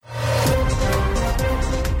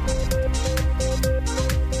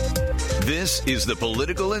This is The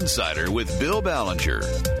Political Insider with Bill Ballenger.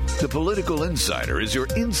 The Political Insider is your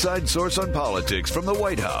inside source on politics from the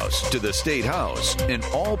White House to the State House and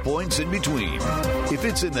all points in between. If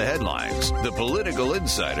it's in the headlines, The Political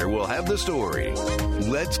Insider will have the story.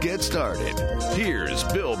 Let's get started. Here's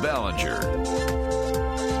Bill Ballenger.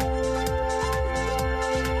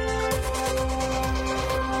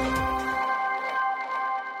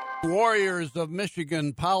 Warriors of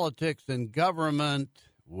Michigan politics and government.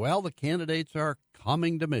 Well, the candidates are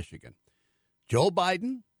coming to Michigan. Joe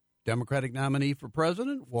Biden, Democratic nominee for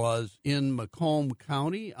president, was in Macomb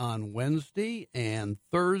County on Wednesday, and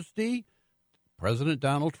Thursday, President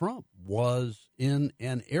Donald Trump was in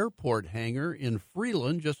an airport hangar in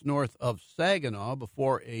Freeland, just north of Saginaw,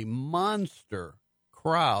 before a monster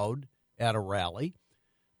crowd at a rally.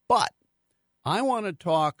 But I want to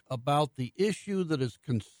talk about the issue that has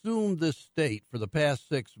consumed this state for the past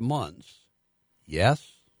 6 months.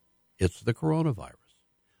 Yes, it's the coronavirus.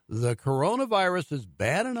 The coronavirus is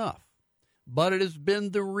bad enough, but it has been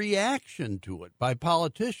the reaction to it by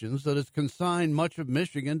politicians that has consigned much of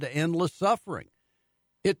Michigan to endless suffering.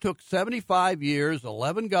 It took 75 years,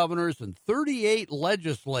 11 governors, and 38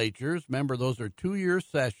 legislatures, remember those are 2-year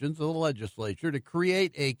sessions of the legislature, to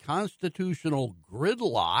create a constitutional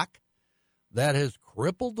gridlock that has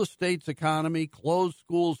crippled the state's economy, closed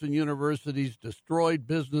schools and universities, destroyed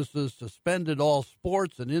businesses, suspended all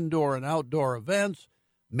sports and indoor and outdoor events,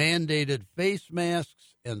 mandated face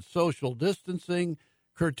masks and social distancing,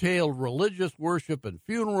 curtailed religious worship and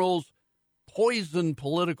funerals, poisoned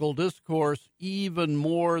political discourse even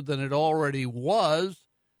more than it already was,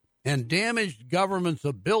 and damaged government's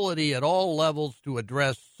ability at all levels to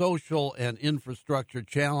address social and infrastructure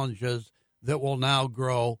challenges that will now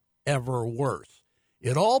grow ever worse.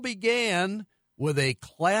 It all began with a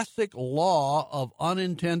classic law of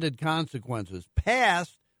unintended consequences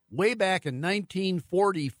passed way back in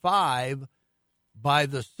 1945 by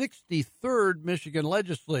the 63rd Michigan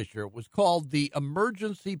legislature. It was called the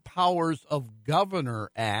Emergency Powers of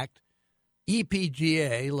Governor Act,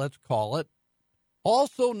 EPGA, let's call it,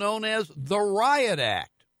 also known as the Riot Act.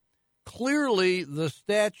 Clearly, the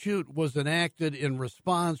statute was enacted in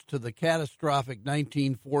response to the catastrophic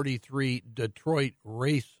 1943 Detroit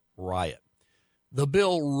race riot. The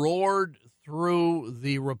bill roared through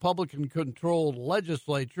the Republican-controlled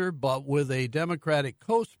legislature, but with a Democratic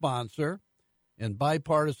co-sponsor and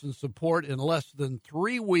bipartisan support in less than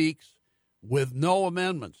 3 weeks with no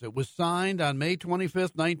amendments. It was signed on May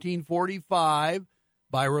 25th, 1945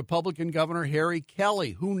 by Republican Governor Harry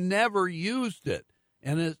Kelly, who never used it,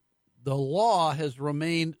 and the law has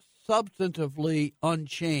remained substantively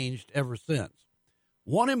unchanged ever since.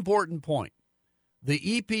 One important point, the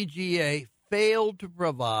EPGA failed to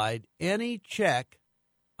provide any check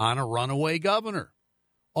on a runaway governor,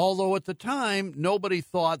 although at the time nobody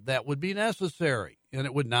thought that would be necessary, and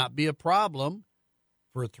it would not be a problem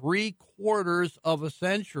for 3/4 of a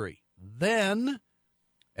century. Then,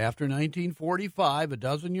 after 1945, a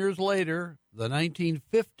dozen years later, the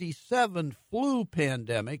 1957 flu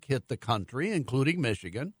pandemic hit the country, including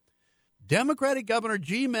Michigan. Democratic Governor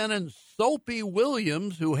G. Menon Soapy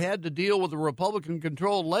Williams, who had to deal with a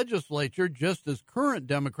Republican-controlled legislature just as current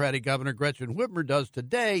Democratic Governor Gretchen Whitmer does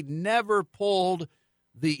today, never pulled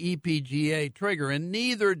the EPGA trigger, and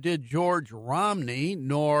neither did George Romney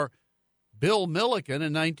nor Bill Milliken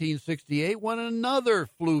in 1968 when another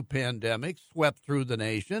flu pandemic swept through the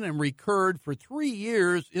nation and recurred for 3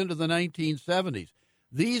 years into the 1970s.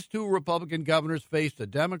 These two Republican governors faced a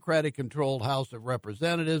Democratic-controlled House of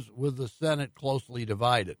Representatives with the Senate closely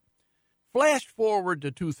divided. Flash forward to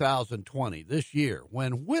 2020, this year,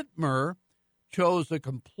 when Whitmer chose a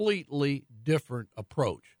completely different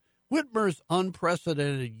approach. Whitmer's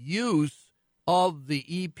unprecedented use of the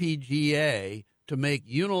EPGA to make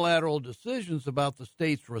unilateral decisions about the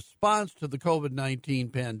state's response to the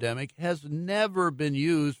COVID-19 pandemic has never been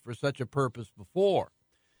used for such a purpose before.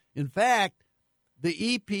 In fact, the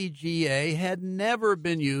EPGA had never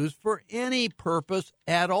been used for any purpose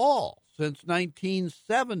at all since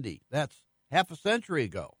 1970. That's half a century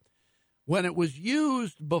ago. When it was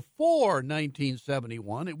used before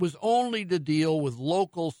 1971, it was only to deal with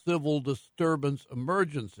local civil disturbance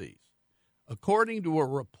emergencies. According to a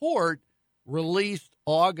report released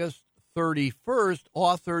August 31st,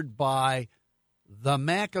 authored by the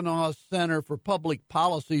Mackinac Center for Public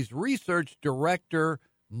Policy's research director,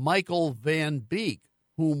 Michael Van Beek,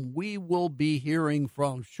 whom we will be hearing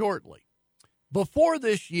from shortly. Before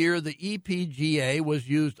this year, the EPGA was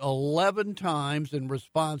used 11 times in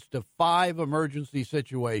response to 5 emergency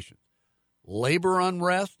situations. Labor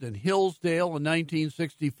unrest in Hillsdale in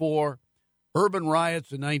 1964, urban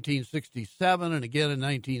riots in 1967 and again in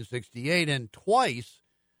 1968, and twice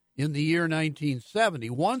in the year 1970,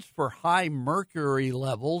 once for high mercury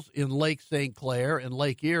levels in Lake St. Clair and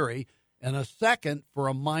Lake Erie, and a second for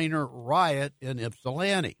a minor riot in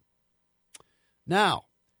Ypsilanti. Now,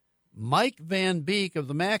 Mike Van Beek of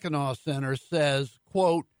the Mackinac Center says,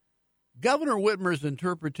 quote, Governor Whitmer's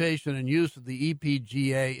interpretation and use of the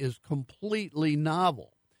EPGA is completely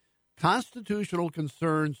novel. Constitutional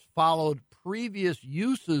concerns followed previous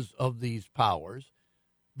uses of these powers,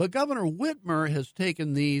 but Governor Whitmer has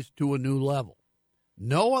taken these to a new level.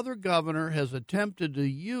 No other governor has attempted to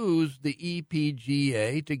use the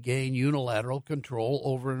EPGA to gain unilateral control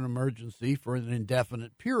over an emergency for an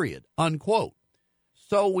indefinite period, unquote.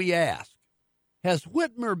 So we ask, has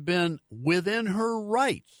Whitmer been within her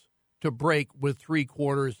rights to break with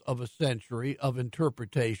 3/4 of a century of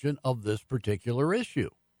interpretation of this particular issue?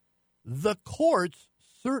 The courts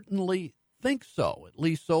certainly think so, at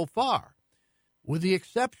least so far. With the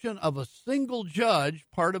exception of a single judge,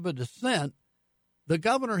 part of a dissent, the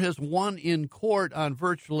governor has won in court on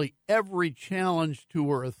virtually every challenge to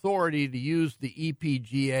her authority to use the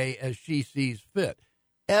EPGA as she sees fit.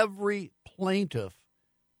 Every plaintiff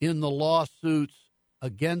in the lawsuits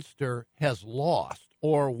against her has lost,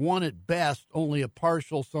 or won at best only a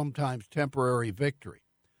partial, sometimes temporary victory.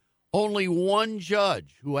 Only one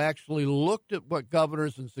judge who actually looked at what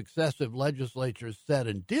governors and successive legislatures said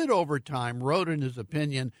and did over time wrote in his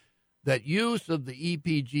opinion that use of the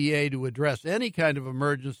EPGA to address any kind of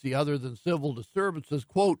emergency other than civil disturbances,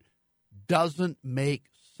 quote, doesn't make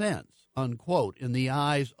sense, unquote, in the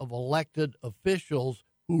eyes of elected officials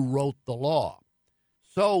who wrote the law.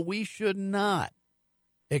 So we should not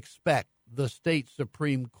expect the state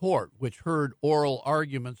Supreme Court, which heard oral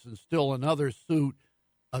arguments in still another suit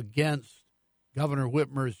against Governor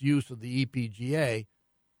Whitmer's use of the EPGA,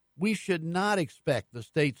 we should not expect the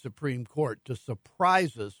state Supreme Court to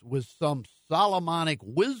surprise us with some Solomonic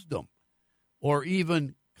wisdom or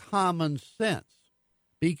even common sense.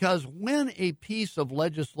 Because when a piece of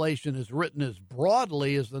legislation is written as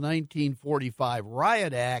broadly as the 1945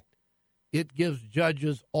 Riot Act, it gives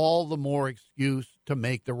judges all the more excuse to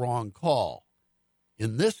make the wrong call.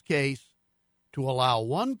 In this case, to allow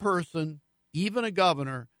one person, even a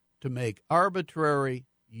governor, to make arbitrary,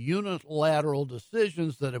 unilateral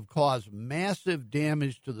decisions that have caused massive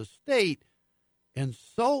damage to the state and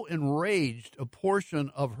so enraged a portion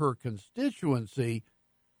of her constituency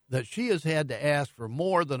that she has had to ask for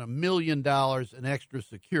more than $1 million in extra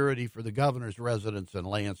security for the governor's residence in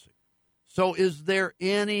Lansing. So is there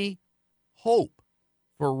any hope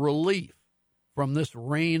for relief from this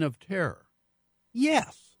reign of terror?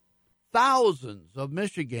 Yes. Thousands of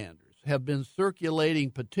Michiganders have been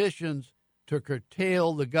circulating petitions to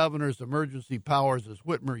curtail the governor's emergency powers as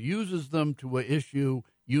Whitmer uses them to issue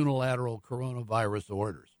unilateral coronavirus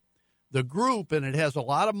orders. The group, and it has a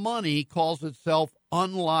lot of money, calls itself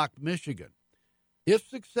Unlock Michigan. If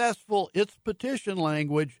successful, its petition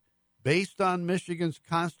language, based on Michigan's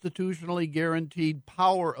constitutionally guaranteed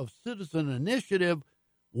power of citizen initiative,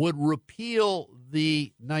 would repeal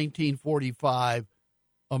the 1945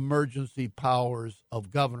 Emergency Powers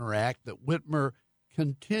of Governor Act that Whitmer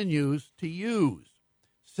continues to use.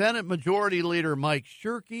 Senate Majority Leader Mike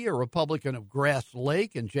Shirkey, a Republican of Grass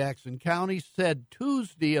Lake in Jackson County, said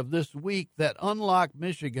Tuesday of this week that Unlock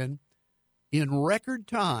Michigan, in record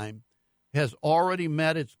time, has already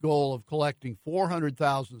met its goal of collecting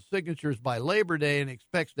 400,000 signatures by Labor Day and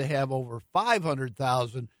expects to have over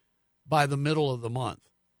 500,000 by the middle of the month.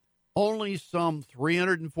 Only some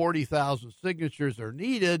 340,000 signatures are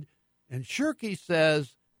needed, and Shirkey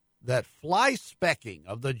says that fly-specking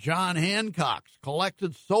of the John Hancocks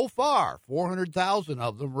collected so far, 400,000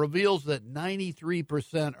 of them, reveals that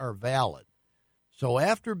 93% are valid. So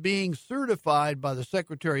after being certified by the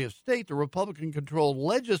Secretary of State, the Republican-controlled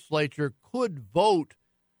legislature could vote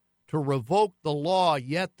to revoke the law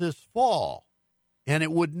yet this fall, and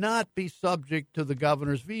it would not be subject to the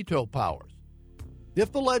governor's veto powers.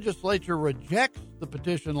 If the legislature rejects the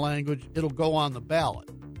petition language, it'll go on the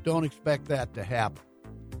ballot. Don't expect that to happen.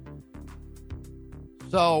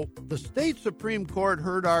 So the state Supreme Court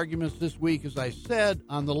heard arguments this week, as I said,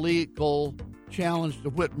 on the legal challenge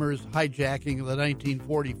to Whitmer's hijacking of the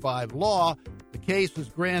 1945 law. The case is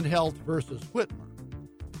Grand Health versus Whitmer.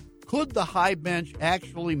 Could the high bench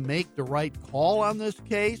actually make the right call on this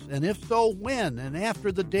case? And if so, when? And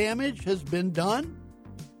after the damage has been done?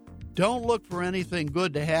 Don't look for anything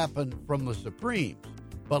good to happen from the Supremes.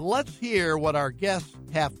 But let's hear what our guests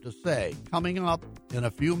have to say coming up in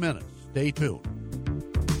a few minutes. Stay tuned.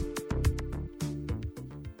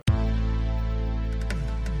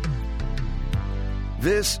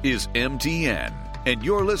 This is MTN, and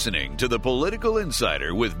you're listening to The Political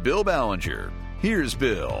Insider with Bill Ballenger. Here's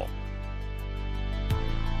Bill.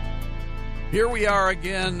 Here we are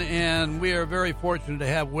again, and we are very fortunate to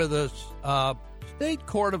have with us State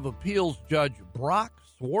Court of Appeals Judge Brock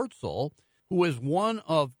Swartzel, who is one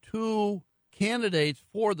of two candidates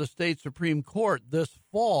for the state Supreme Court this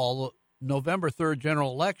fall, November 3rd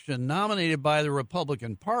general election, nominated by the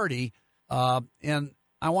Republican Party. And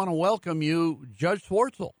I want to welcome you, Judge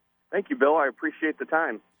Swartzel. Thank you, Bill. I appreciate the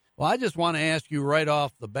time. Well, I just want to ask you right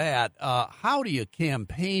off the bat, how do you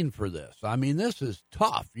campaign for this? I mean, this is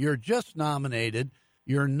tough. You're just nominated.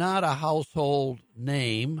 You're not a household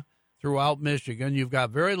name throughout Michigan. You've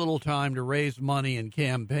got very little time to raise money and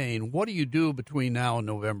campaign. What do you do between now and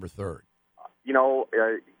November 3rd? You know,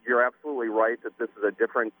 you're absolutely right that this is a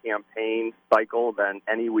different campaign cycle than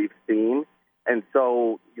any we've seen. And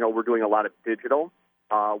so, you know, we're doing a lot of digital.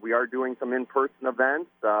 We are doing some in-person events,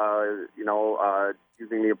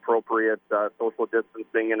 using the appropriate social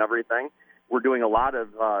distancing and everything. We're doing a lot of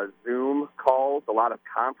Zoom calls, a lot of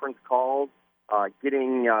conference calls,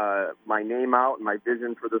 getting my name out and my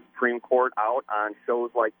vision for the Supreme Court out on shows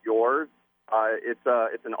like yours. It's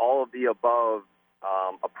an all-of-the-above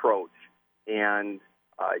approach. And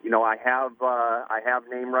I have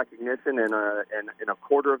name recognition in a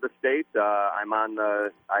quarter of the state.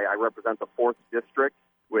 I represent the 4th district,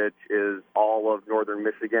 which is all of northern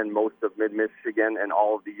Michigan, most of mid-Michigan, and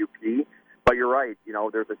all of the UP. But you're right. You know,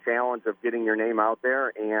 there's a challenge of getting your name out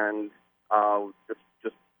there and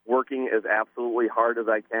just working as absolutely hard as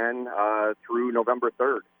I can through November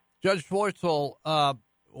 3rd. Judge Swartzel,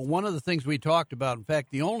 one of the things we talked about, in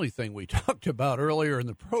fact, the only thing we talked about earlier in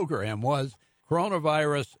the program was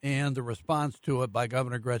coronavirus and the response to it by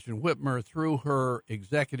Governor Gretchen Whitmer through her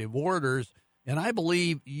executive orders. And I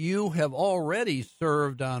believe you have already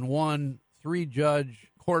served on one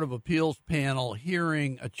 3-judge Court of Appeals panel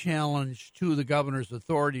hearing a challenge to the governor's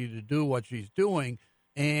authority to do what she's doing.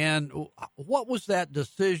 And what was that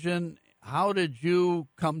decision? How did you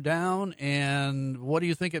come down, and what do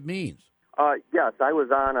you think it means? Yes, I was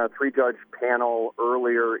on a 3-judge panel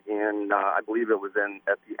earlier in, I believe it was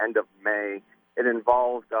at the end of May. It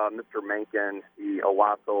involved Mr. Mencken, the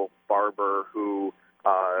Owasso barber, who,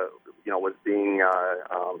 was being,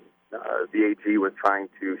 the AG was trying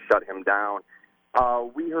to shut him down.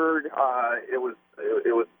 We heard it was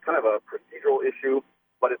kind of a procedural issue,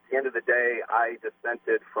 but at the end of the day, I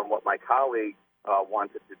dissented from what my colleague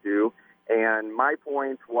wanted to do, and my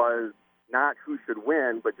point was not who should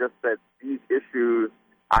win, but just that these issues,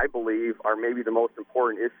 I believe, are maybe the most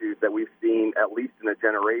important issues that we've seen at least in a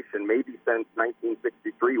generation, maybe since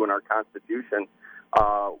 1963 when our Constitution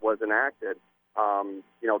was enacted.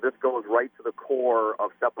 This goes right to the core of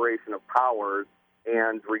separation of powers,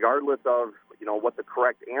 and regardless of, what the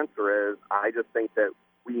correct answer is, I just think that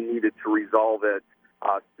we needed to resolve it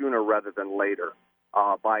sooner rather than later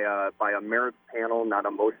by a merits panel, not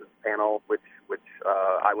a motions panel, which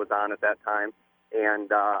I was on at that time. And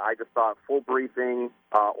I just thought full briefing,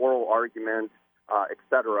 oral argument, et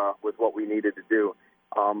cetera, was what we needed to do.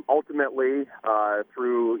 Ultimately,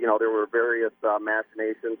 through, there were various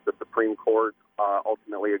machinations. The Supreme Court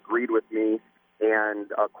ultimately agreed with me, and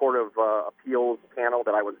a Court of Appeals panel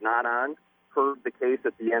that I was not on heard the case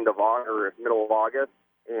at the end of middle of August,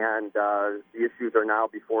 and the issues are now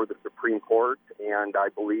before the Supreme Court, and I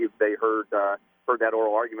believe they heard that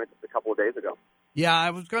oral argument just a couple of days ago. Yeah, I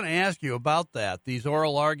was going to ask you about that. These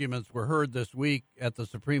oral arguments were heard this week at the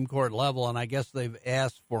Supreme Court level, and I guess they've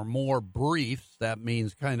asked for more briefs. That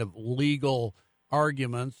means kind of legal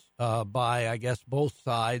arguments by, I guess, both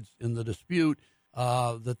sides in the dispute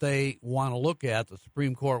that they want to look at, the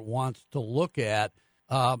Supreme Court wants to look at.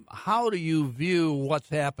 How do you view what's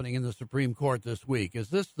happening in the Supreme Court this week? Is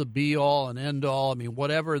this the be-all and end-all? I mean,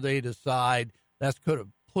 whatever they decide, that's could have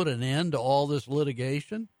put an end to all this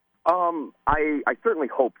litigation? I certainly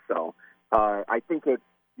hope so. I think it's,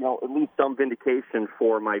 at least some vindication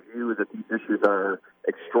for my view that these issues are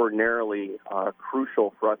extraordinarily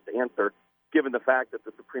crucial for us to answer, given the fact that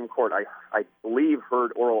the Supreme Court, I believe,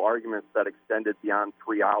 heard oral arguments that extended beyond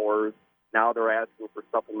 3 hours. Now they're asking for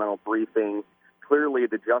supplemental briefing. Clearly,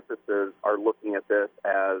 the justices are looking at this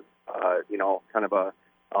as, kind of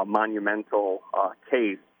a monumental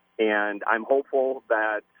case. And I'm hopeful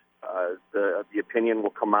that the opinion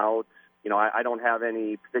will come out. I don't have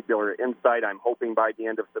any particular insight. I'm hoping by the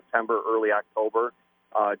end of September, early October,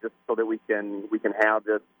 just so that we can have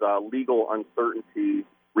this legal uncertainty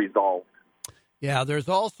resolved. Yeah, there's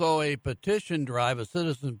also a petition drive, a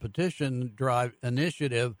citizen petition drive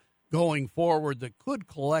initiative going forward that could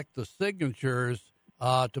collect the signatures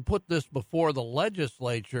to put this before the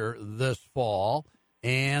legislature this fall,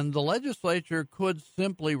 and the legislature could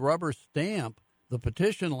simply rubber stamp the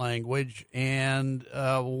petition language. And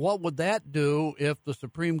what would that do if the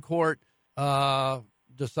Supreme Court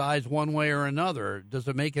decides one way or another? Does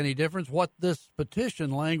it make any difference? What this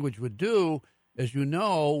petition language would do, as you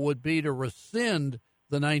know, would be to rescind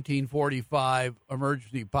the 1945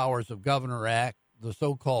 Emergency Powers of Governor Act, the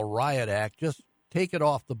so-called Riot Act, just take it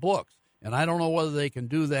off the books. And I don't know whether they can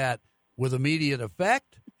do that with immediate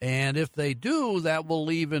effect. And if they do, that will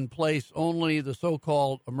leave in place only the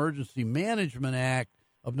so-called Emergency Management Act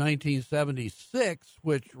of 1976,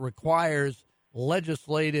 which requires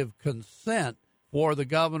legislative consent for the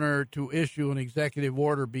governor to issue an executive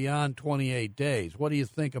order beyond 28 days. What do you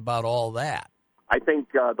think about all that? I think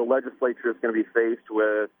the legislature is going to be faced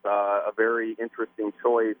with a very interesting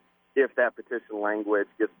choice if that petition language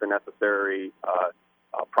gets the necessary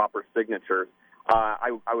proper signatures.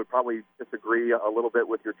 I would probably disagree a little bit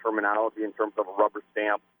with your terminology in terms of a rubber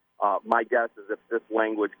stamp. My guess is if this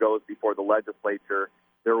language goes before the legislature,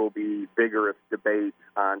 there will be vigorous debate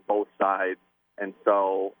on both sides. And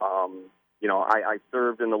so, I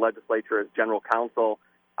served in the legislature as general counsel.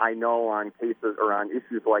 I know on cases or on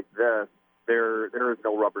issues like this, there is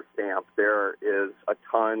no rubber stamp. There is a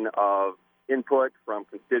ton of input from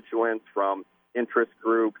constituents, from interest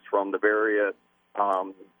groups, from the various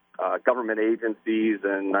government agencies,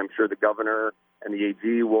 and I'm sure the governor and the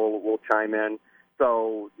AG will chime in.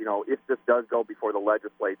 So, if this does go before the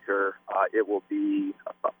legislature, it will be,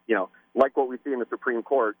 like what we see in the Supreme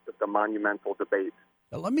Court, just a monumental debate.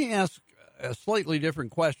 Now, let me ask a slightly different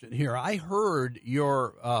question here. I heard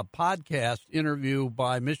your podcast interview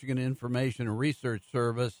by Michigan Information and Research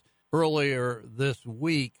Service earlier this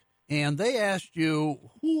week, and they asked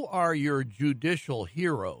you, who are your judicial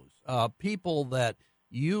heroes, people that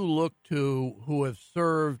you look to who have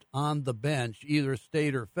served on the bench, either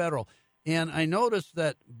state or federal? And I noticed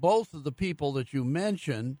that both of the people that you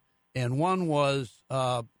mentioned, and one was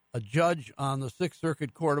a judge on the Sixth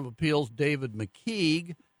Circuit Court of Appeals, David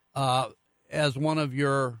McKeague, as one of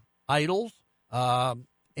your idols,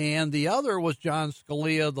 and the other was John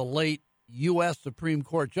Scalia, the late U.S. Supreme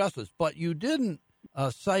Court Justice. But you didn't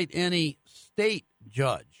cite any state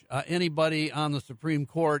judge, anybody on the Supreme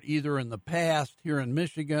Court, either in the past here in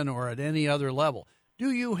Michigan or at any other level.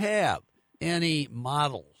 Do you have any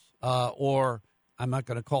models, or I'm not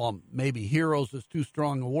going to call them, maybe heroes is too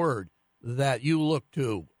strong a word, that you look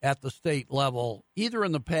to at the state level, either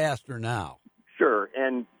in the past or now? Sure.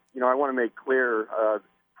 And, I want to make clear,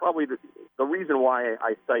 probably the reason why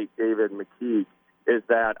I cite David McKeague is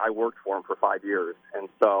that I worked for him for 5 years. And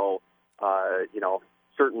so,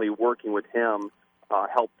 certainly working with him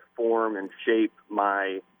helped form and shape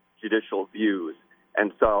my judicial views.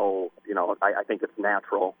 And so, I think it's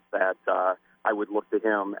natural that I would look to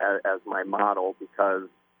him as my model because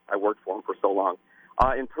I worked for him for so long.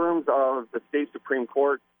 In terms of the state Supreme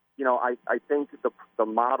Court, I think the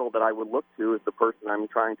model that I would look to is the person I'm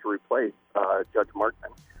trying to replace, Judge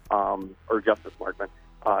Markman, or Justice Markman.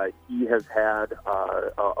 He has had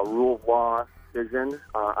a rule of law decision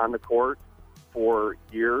on the court for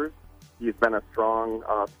years. He's been a strong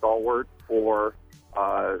stalwart for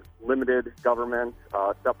limited government,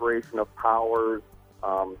 separation of powers,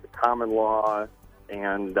 the common law,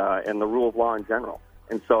 and the rule of law in general.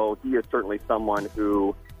 And so he is certainly someone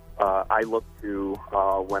who I look to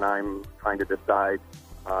when I'm trying to decide,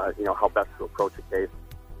 how best to approach a case.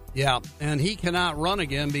 Yeah, and he cannot run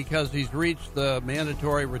again because he's reached the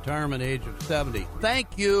mandatory retirement age of 70.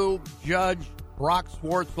 Thank you, Judge Brock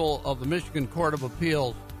Swartzel of the Michigan Court of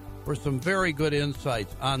Appeals, for some very good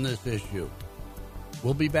insights on this issue.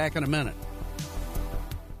 We'll be back in a minute.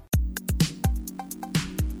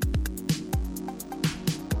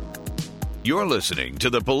 You're listening to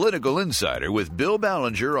The Political Insider with Bill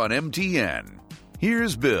Ballenger on MTN.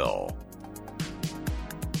 Here's Bill.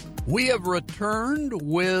 We have returned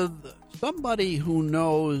with somebody who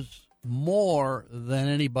knows more than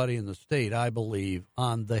anybody in the state, I believe,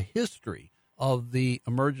 on the history of the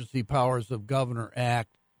Emergency Powers of Governor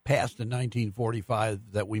Act passed in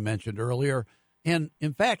 1945 that we mentioned earlier. And,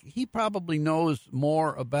 in fact, he probably knows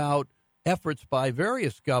more about efforts by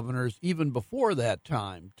various governors even before that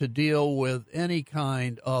time to deal with any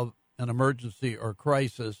kind of an emergency or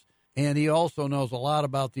crisis. And he also knows a lot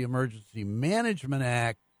about the Emergency Management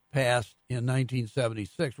Act passed in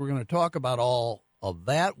 1976. We're going to talk about all of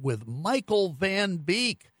that with Michael Van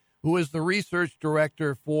Beek, who is the research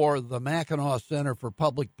director for the Mackinac Center for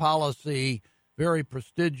Public Policy, very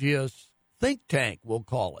prestigious think tank, we'll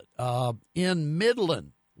call it, in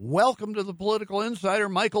Midland. Welcome to the Political Insider,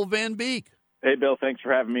 Michael Van Beek. Hey, Bill, thanks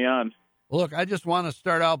for having me on. Look, I just want to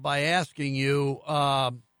start out by asking you,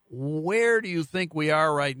 where do you think we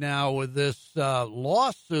are right now with this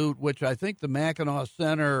lawsuit, which I think the Mackinac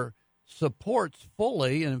Center supports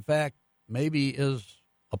fully, and in fact, maybe is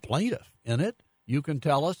a plaintiff in it? You can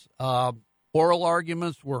tell us. Oral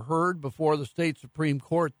arguments were heard before the state Supreme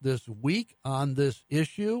Court this week on this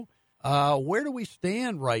issue. Where do we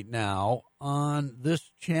stand right now on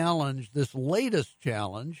this challenge, this latest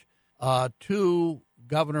challenge to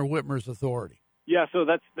Governor Whitmer's authority? Yeah, so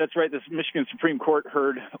that's right. This Michigan Supreme Court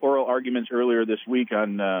heard oral arguments earlier this week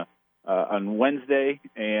on Wednesday,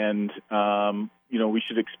 and we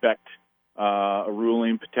should expect a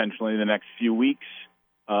ruling potentially in the next few weeks.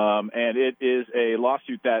 And it is a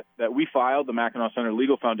lawsuit that we filed, the Mackinac Center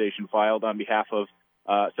Legal Foundation filed on behalf of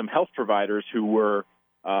some health providers who were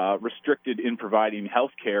restricted in providing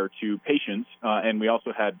health care to patients, and we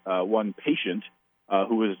also had one patient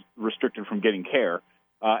who was restricted from getting care.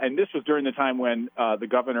 And this was during the time when the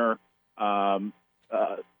governor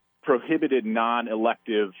prohibited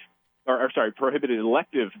prohibited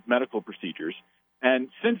elective medical procedures. And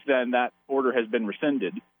since then, that order has been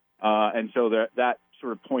rescinded. And so that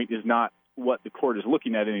sort of point is not what the court is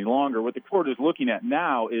looking at any longer. What the court is looking at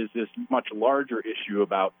now is this much larger issue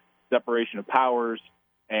about separation of powers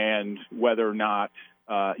and whether or not,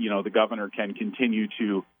 the governor can continue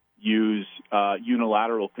to use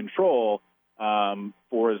unilateral control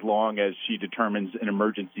for as long as she determines an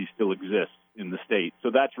emergency still exists in the state.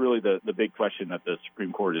 So that's really the big question that the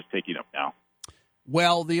Supreme Court is taking up now.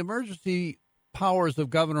 Well, the Emergency Powers of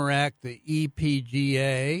Governor Act, the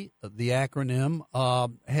EPGA, the acronym,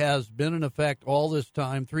 has been in effect all this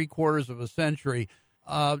time, 3/4 of a century.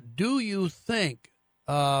 Do you think,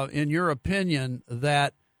 in your opinion,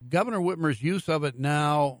 that Governor Whitmer's use of it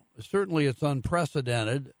now, certainly it's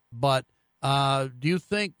unprecedented, but do you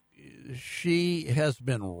think she has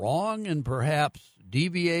been wrong in perhaps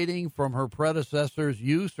deviating from her predecessor's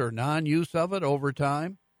use or non-use of it over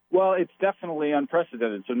time? Well, it's definitely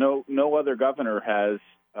unprecedented. So no other governor has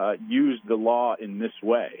used the law in this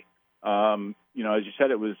way. As you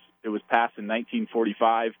said, it was passed in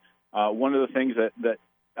 1945. One of the things that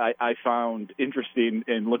I found interesting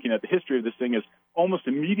in looking at the history of this thing is almost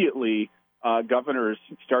immediately governors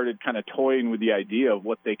started kind of toying with the idea of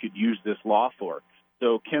what they could use this law for.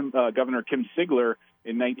 So Governor Kim Sigler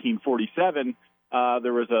in 1947,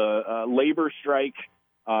 there was a labor strike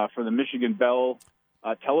for the Michigan Bell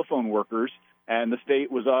telephone workers, and the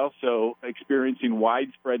state was also experiencing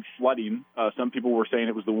widespread flooding. Some people were saying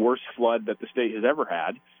it was the worst flood that the state has ever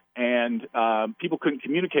had, and people couldn't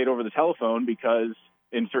communicate over the telephone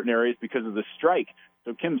in certain areas because of the strike.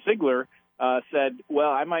 So Kim Sigler said, well,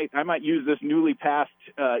 I might use this newly passed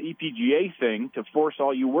EPGA thing to force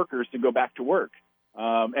all you workers to go back to work.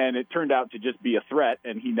 And it turned out to just be a threat,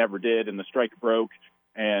 and he never did, and the strike broke,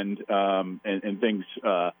 and things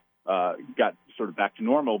got sort of back to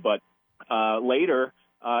normal. But later,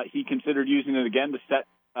 he considered using it again to set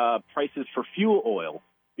prices for fuel oil,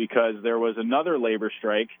 because there was another labor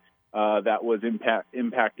strike that was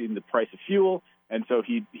impacting the price of fuel, and so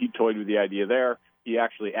he toyed with the idea there. He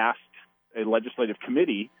actually asked a legislative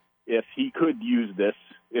committee if he could use this,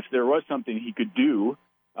 if there was something he could do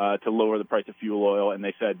to lower the price of fuel oil, and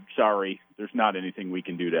they said, sorry, there's not anything we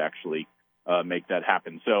can do to actually make that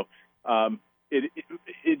happen. So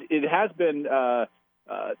it has been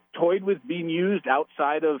toyed with being used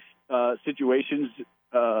outside of situations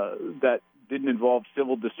that didn't involve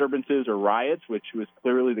civil disturbances or riots, which was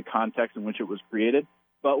clearly the context in which it was created.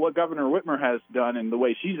 But what Governor Whitmer has done, and the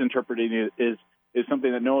way she's interpreting it, is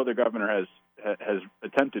something that no other governor has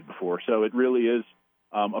attempted before. So it really is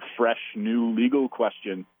a fresh, new legal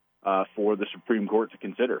question for the Supreme Court to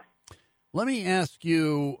consider. Let me ask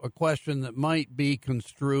you a question that might be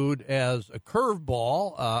construed as a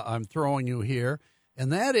curveball I'm throwing you here,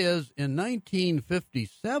 and that is, in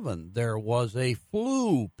 1957, there was a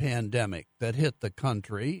flu pandemic that hit the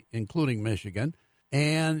country, including Michigan,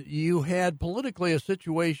 and you had politically a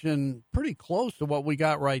situation pretty close to what we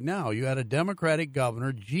got right now. You had a Democratic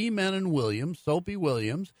governor, G. Menon Williams, Soapy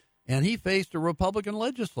Williams, and he faced a Republican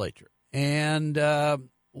legislature. And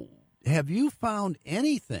have you found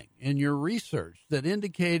anything in your research that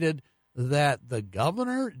indicated that the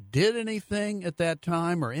governor did anything at that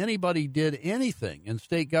time, or anybody did anything in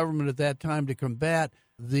state government at that time to combat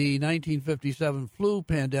the 1957 flu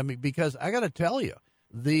pandemic? Because I got to tell you,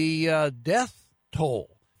 the death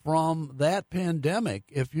toll from that pandemic,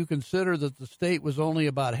 if you consider that the state was only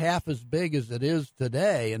about half as big as it is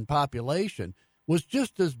today in population, was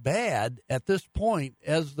just as bad at this point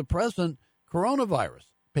as the present coronavirus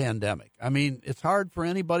pandemic. I mean, it's hard for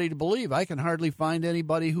anybody to believe. I can hardly find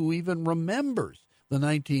anybody who even remembers the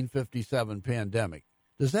 1957 pandemic.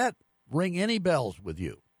 Does that ring any bells with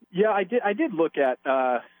you? Yeah, I did look at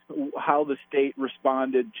how the state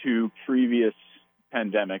responded to previous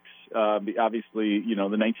pandemics. Obviously, the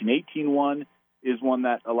 1918 one is one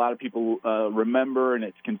that a lot of people remember, and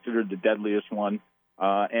it's considered the deadliest one.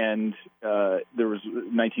 And there was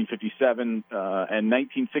 1957 and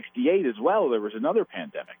 1968 as well. There was another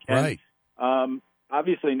pandemic. Right. And,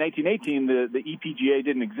 obviously, in 1918, the EPGA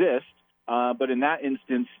didn't exist. But in that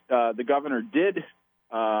instance, the governor did,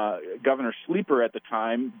 Governor Sleeper at the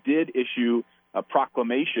time, did issue a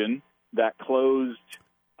proclamation that closed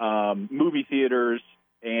movie theaters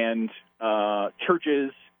and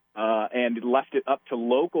churches and left it up to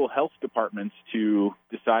local health departments to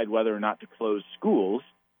decide whether or not to close schools.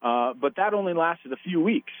 But that only lasted a few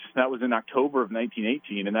weeks. That was in October of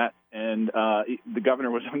 1918, and the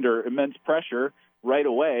governor was under immense pressure right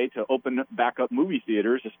away to open back up movie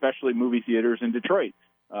theaters, especially movie theaters in Detroit,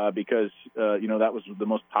 because that was the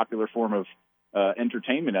most popular form of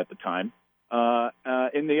entertainment at the time.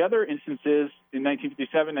 In the other instances, in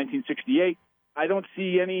 1957, 1968, I don't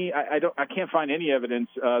see any. I can't find any evidence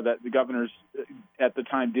that the governors at the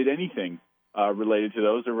time did anything related to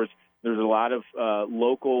those. There's a lot of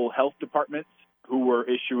local health departments who were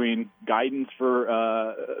issuing guidance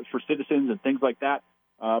for citizens and things like that,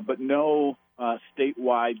 but no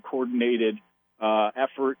statewide coordinated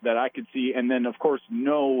effort that I could see. And then, of course,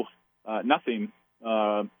 nothing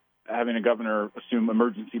having a governor assume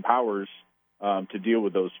emergency powers to deal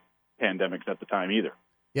with those pandemics at the time either.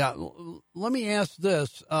 Yeah, let me ask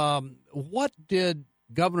this. What did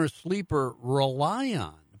Governor Sleeper rely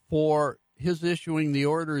on for his issuing the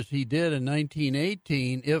orders he did in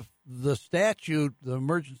 1918 if the statute, the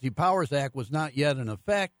Emergency Powers Act, was not yet in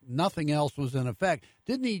effect? Nothing else was in effect.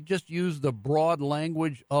 Didn't he just use the broad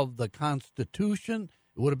language of the Constitution?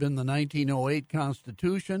 It would have been the 1908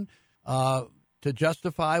 Constitution to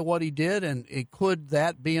justify what he did, and could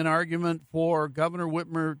that be an argument for Governor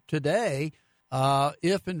Whitmer today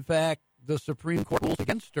if, in fact, the Supreme Court rules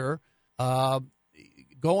against her?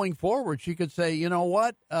 Going forward, she could say, you know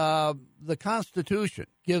what, the Constitution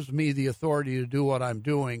gives me the authority to do what I'm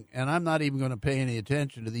doing, and I'm not even going to pay any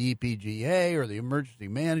attention to the EPGA or the Emergency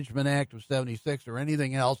Management Act of 76 or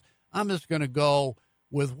anything else. I'm just going to go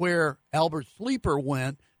with where Albert Sleeper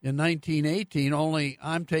went in 1918, only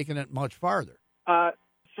I'm taking it much farther.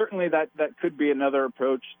 Certainly that could be another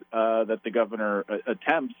approach that the governor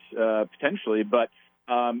attempts potentially, but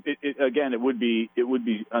it would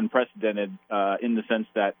be unprecedented in the sense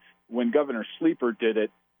that when Governor Sleeper did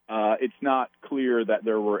it, it's not clear that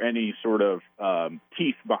there were any sort of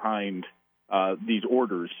teeth behind these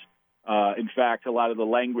orders. In fact, a lot of the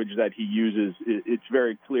language that he uses, it's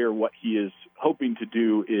very clear what he is hoping to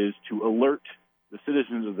do is to alert the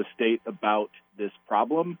citizens of the state about this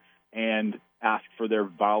problem and ask for their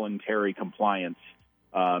voluntary compliance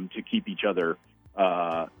to keep each other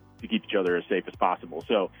as safe as possible.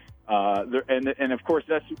 So, and of course,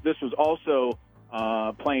 this was also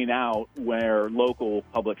playing out where local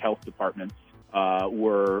public health departments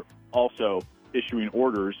were also issuing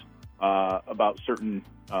orders about certain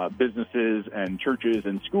businesses and churches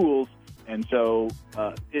and schools, and so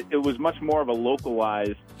it was much more of a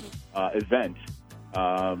localized event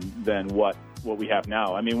than what we have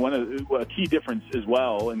now. I mean, a key difference as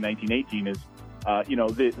well in 1918 is,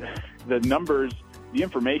 the numbers, the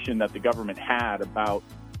information that the government had about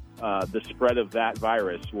the spread of that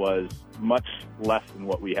virus was much less than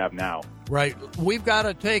what we have now. Right. We've got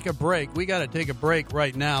to take a break. We got to take a break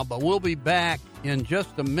right now, but we'll be back in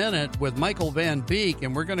just a minute with Michael Van Beek,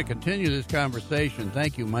 and we're going to continue this conversation.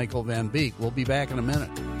 Thank you, Michael Van Beek. We'll be back in a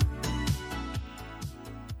minute.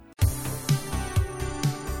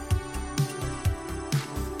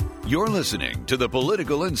 You're listening to The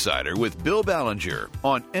Political Insider with Bill Ballenger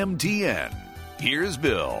on MTN. Here's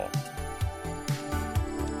Bill.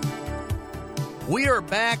 We are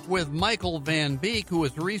back with Michael Van Beek, who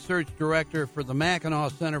is Research Director for the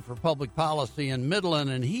Mackinac Center for Public Policy in Midland,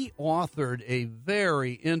 and he authored a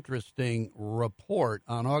very interesting report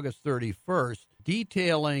on August 31st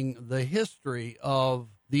detailing the history of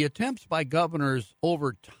the attempts by governors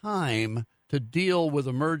over time to deal with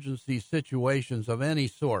emergency situations of any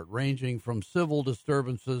sort, ranging from civil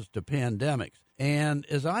disturbances to pandemics. And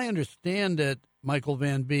as I understand it, Michael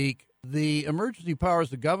Van Beek, the Emergency Powers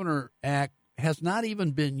of the Governor Act has not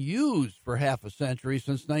even been used for half a century,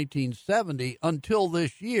 since 1970, until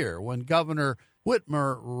this year, when Governor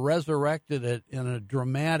Whitmer resurrected it in a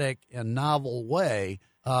dramatic and novel way.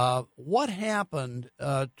 What happened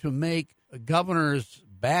to make governors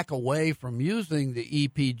back away from using the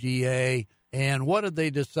EPGA? And what did they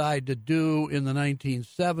decide to do in the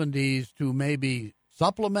 1970s to maybe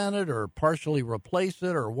supplement it or partially replace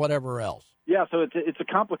it or whatever else? Yeah, so it's a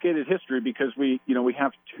complicated history because we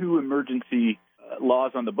have two emergency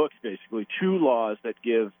laws on the books, basically, two laws that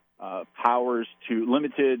give powers to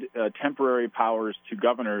limited temporary powers to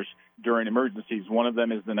governors during emergencies. One of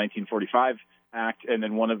them is the 1945 Act, and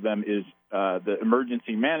then one of them is the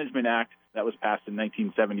Emergency Management Act that was passed in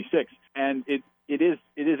 1976. And it is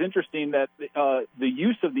interesting that the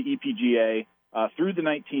use of the EPGA through the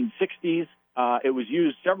 1960s, it was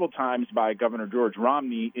used several times by Governor George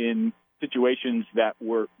Romney in situations that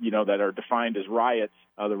were, that are defined as riots.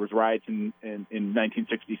 There was riots in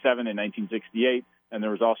 1967 and 1968, and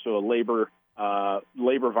there was also a labor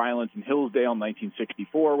violence in Hillsdale in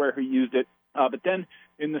 1964 where he used it. But then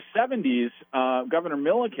in the 70s, Governor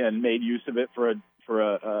Milliken made use of it for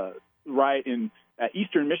a riot at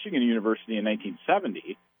Eastern Michigan University in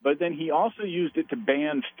 1970. But then he also used it to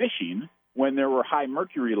ban fishing when there were high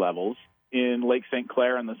mercury levels in Lake St.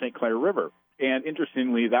 Clair and the St. Clair River. And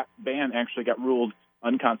interestingly, that ban actually got ruled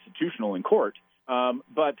unconstitutional in court.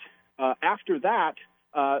 But after that,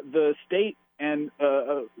 the state and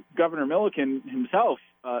Governor Milliken himself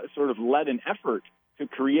sort of led an effort to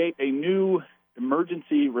create a new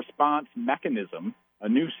emergency response mechanism, a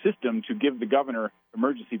new system to give the governor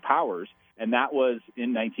emergency powers, and that was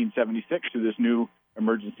in 1976 through this new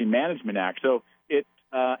Emergency Management Act. So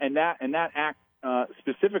that act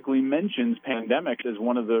specifically mentions pandemics as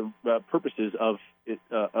one of the purposes of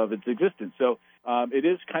its existence. So it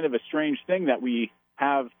is kind of a strange thing that we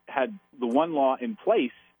have had the one law in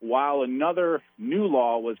place while another new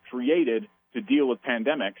law was created to deal with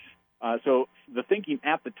pandemics. So the thinking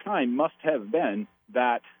at the time must have been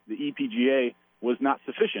that the EPGA was not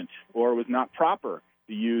sufficient or was not proper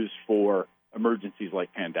to use for emergencies like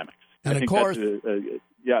pandemics. And of course,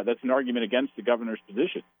 that's an argument against the governor's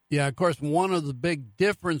position. Yeah, of course, one of the big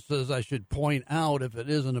differences I should point out, if it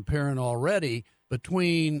isn't apparent already,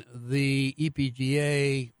 between the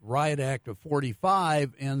EPGA Riot Act of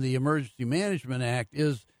 45 and the Emergency Management Act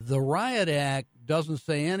is the Riot Act doesn't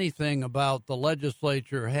say anything about the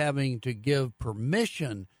legislature having to give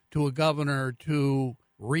permission to a governor to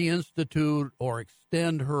reinstitute or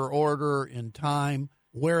extend her order in time,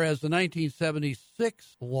 whereas the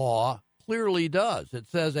 1976 law clearly does. It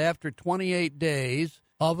says after 28 days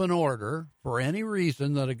of an order, for any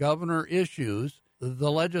reason that a governor issues,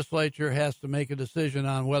 the legislature has to make a decision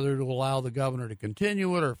on whether to allow the governor to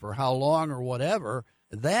continue it or for how long or whatever.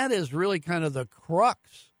 That is really kind of the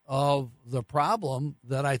crux of the problem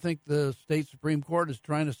that I think the state Supreme Court is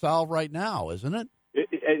trying to solve right now, isn't it?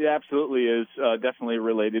 It absolutely is definitely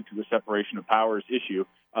related to the separation of powers issue.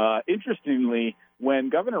 Interestingly, when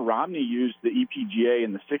Governor Romney used the EPGA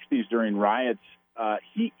in the 60s during riots,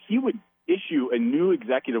 he would issue a new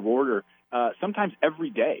executive order sometimes every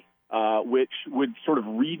day, which would sort of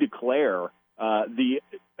redeclare the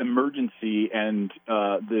emergency and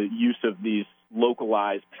the use of these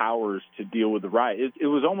localized powers to deal with the riot. It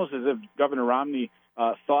was almost as if Governor Romney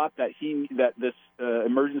thought that this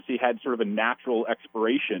emergency had sort of a natural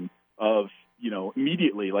expiration of,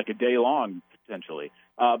 immediately, like a day long, potentially.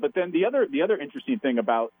 But then the other interesting thing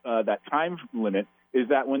about that time limit is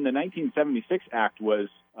that when the 1976 Act was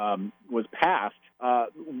passed,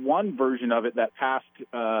 one version of it that passed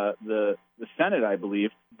the Senate, I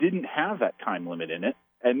believe, didn't have that time limit in it.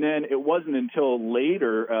 And then it wasn't until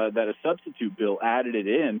later that a substitute bill added it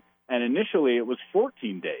in, and initially it was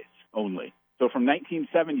 14 days only. So from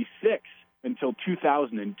 1976 until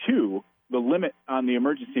 2002, the limit on the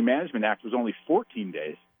Emergency Management Act was only 14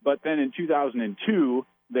 days. But then in 2002,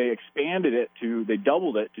 they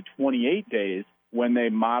doubled it to 28 days when they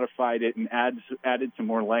modified it and added some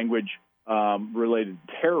more language related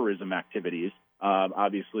to terrorism activities.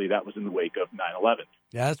 Obviously, that was in the wake of 9/11.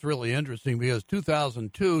 Yeah, that's really interesting because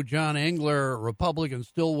 2002, John Engler, Republican,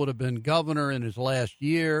 still would have been governor in his last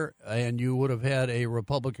year, and you would have had a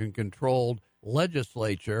Republican-controlled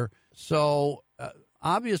legislature. So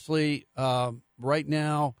obviously, right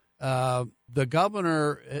now, the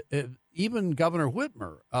governor, even Governor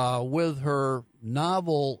Whitmer, with her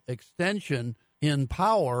novel extension in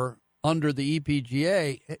power under the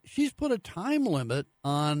EPGA, she's put a time limit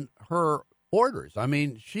on her orders. I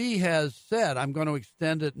mean, she has said, I'm going to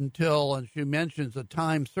extend it until, and she mentions a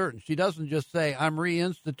time certain. She doesn't just say, I'm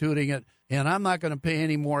reinstituting it, and I'm not going to pay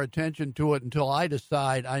any more attention to it until I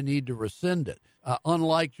decide I need to rescind it.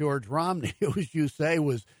 Unlike George Romney, who, as you say,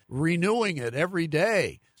 was renewing it every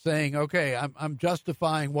day, saying, okay, I'm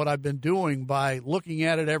justifying what I've been doing by looking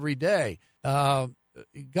at it every day.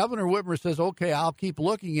 Governor Whitmer says, okay, I'll keep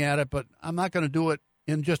looking at it, but I'm not going to do it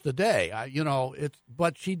in just a day.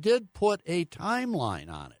 But she did put a timeline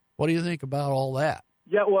on it. What do you think about all that?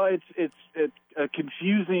 Yeah, well, it's a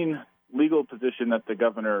confusing legal position that the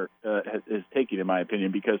governor is taking, in my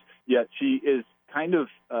opinion, because yet she is kind of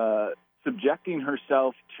subjecting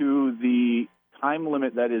herself to the time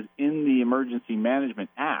limit that is in the Emergency Management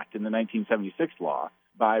Act in the 1976 law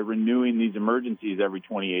by renewing these emergencies every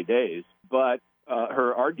 28 days. But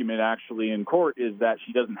her argument actually in court is that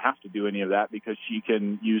she doesn't have to do any of that because she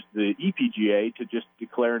can use the EPGA to just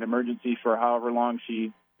declare an emergency for however long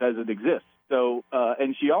she says it exists. So,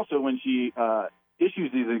 and she also, when she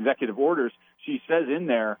issues these executive orders, she says in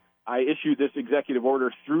there, I issue this executive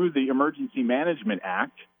order through the Emergency Management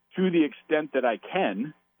Act to the extent that I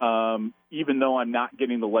can, even though I'm not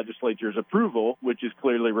getting the legislature's approval, which is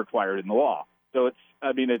clearly required in the law. So it's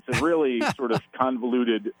a really sort of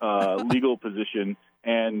convoluted legal position.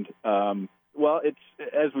 And, it's,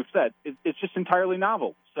 as we've said, it's just entirely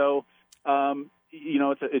novel. So,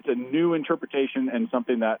 it's a new interpretation and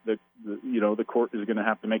something that the court is going to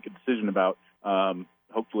have to make a decision about,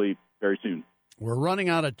 hopefully very soon. We're running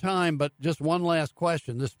out of time, but just one last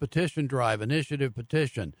question. This petition drive, initiative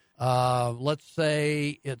petition, let's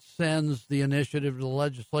say it sends the initiative to the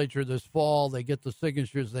legislature this fall. They get the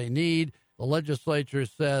signatures they need. The legislature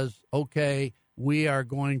says, okay, we are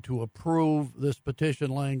going to approve this petition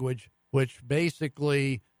language, which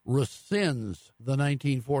basically rescinds the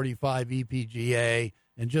 1945 EPGA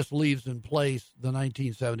and just leaves in place the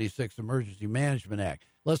 1976 Emergency Management Act.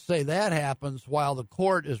 Let's say that happens while the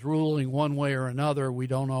court is ruling one way or another. We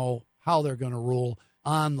don't know how they're going to rule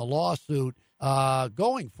on the lawsuit.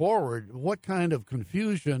 Going forward, what kind of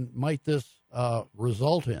confusion might this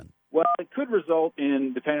result in? Well, it could result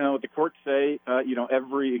in, depending on what the courts say,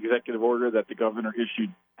 every executive order that the governor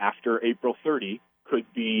issued after April 30 could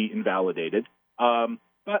be invalidated.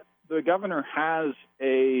 But the governor has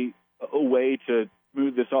a way to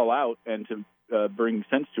smooth this all out and to bring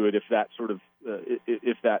sense to it if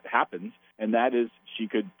that happens, and that is she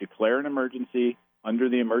could declare an emergency under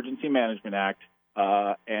the Emergency Management Act,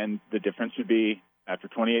 and the difference would be after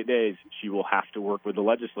 28 days she will have to work with the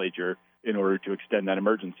legislature in order to extend that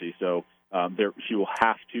emergency. So she will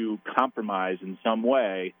have to compromise in some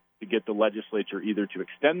way to get the legislature either to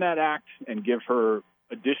extend that act and give her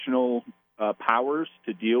additional powers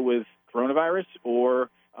to deal with coronavirus, or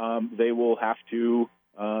they will have to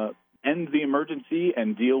end the emergency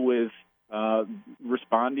and deal with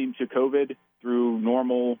responding to COVID through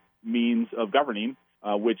normal means of governing,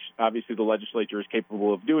 which obviously the legislature is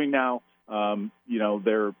capable of doing now.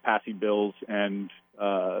 They're passing bills and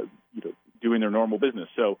doing their normal business.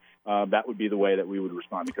 So that would be the way that we would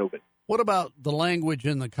respond to COVID. What about the language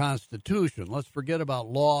in the Constitution? Let's forget about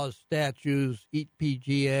laws, statutes,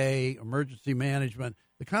 EPGA, emergency management.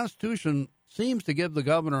 The Constitution seems to give the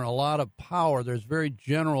governor a lot of power. There's very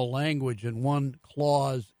general language in one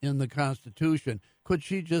clause in the Constitution. Could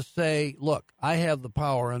she just say, look, I have the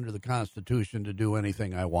power under the Constitution to do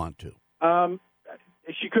anything I want to?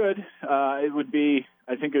 She could. I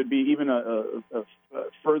think it would be even a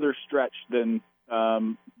further stretch than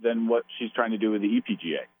what she's trying to do with the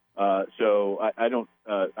EPGA. So I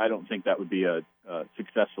don't think that would be a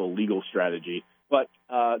successful legal strategy. But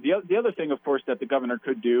the other thing, of course, that the governor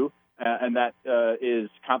could do, and that is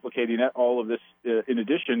complicating all of this in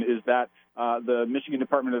addition, is that the Michigan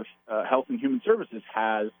Department of Health and Human Services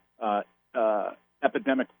has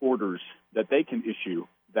epidemic orders that they can issue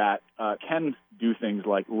that can do things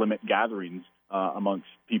like limit gatherings amongst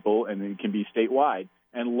people, and it can be statewide.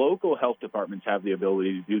 And local health departments have the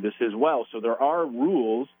ability to do this as well. So there are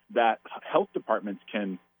rules that health departments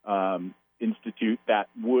can institute that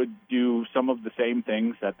would do some of the same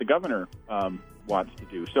things that the governor wants to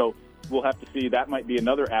do. So we'll have to see. That might be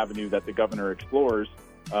another avenue that the governor explores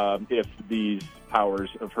if these powers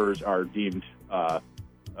of hers are deemed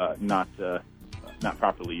not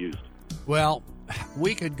properly used. Well,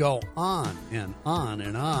 we could go on and on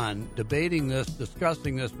and on debating this,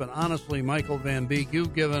 discussing this, but honestly, Michael Van Beek,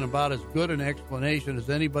 you've given about as good an explanation as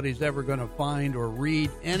anybody's ever going to find or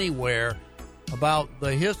read anywhere about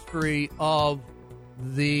the history of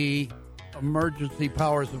the Emergency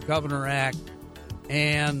Powers of Governor Act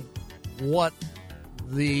and what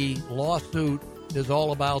the lawsuit is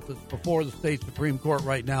all about that's before the state Supreme Court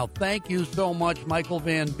right now. Thank you so much, Michael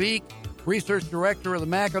Van Beek, Research Director of the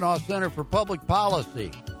Mackinac Center for Public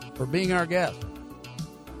Policy, for being our guest.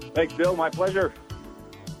 Thanks, Bill. My pleasure.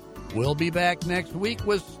 We'll be back next week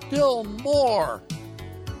with still more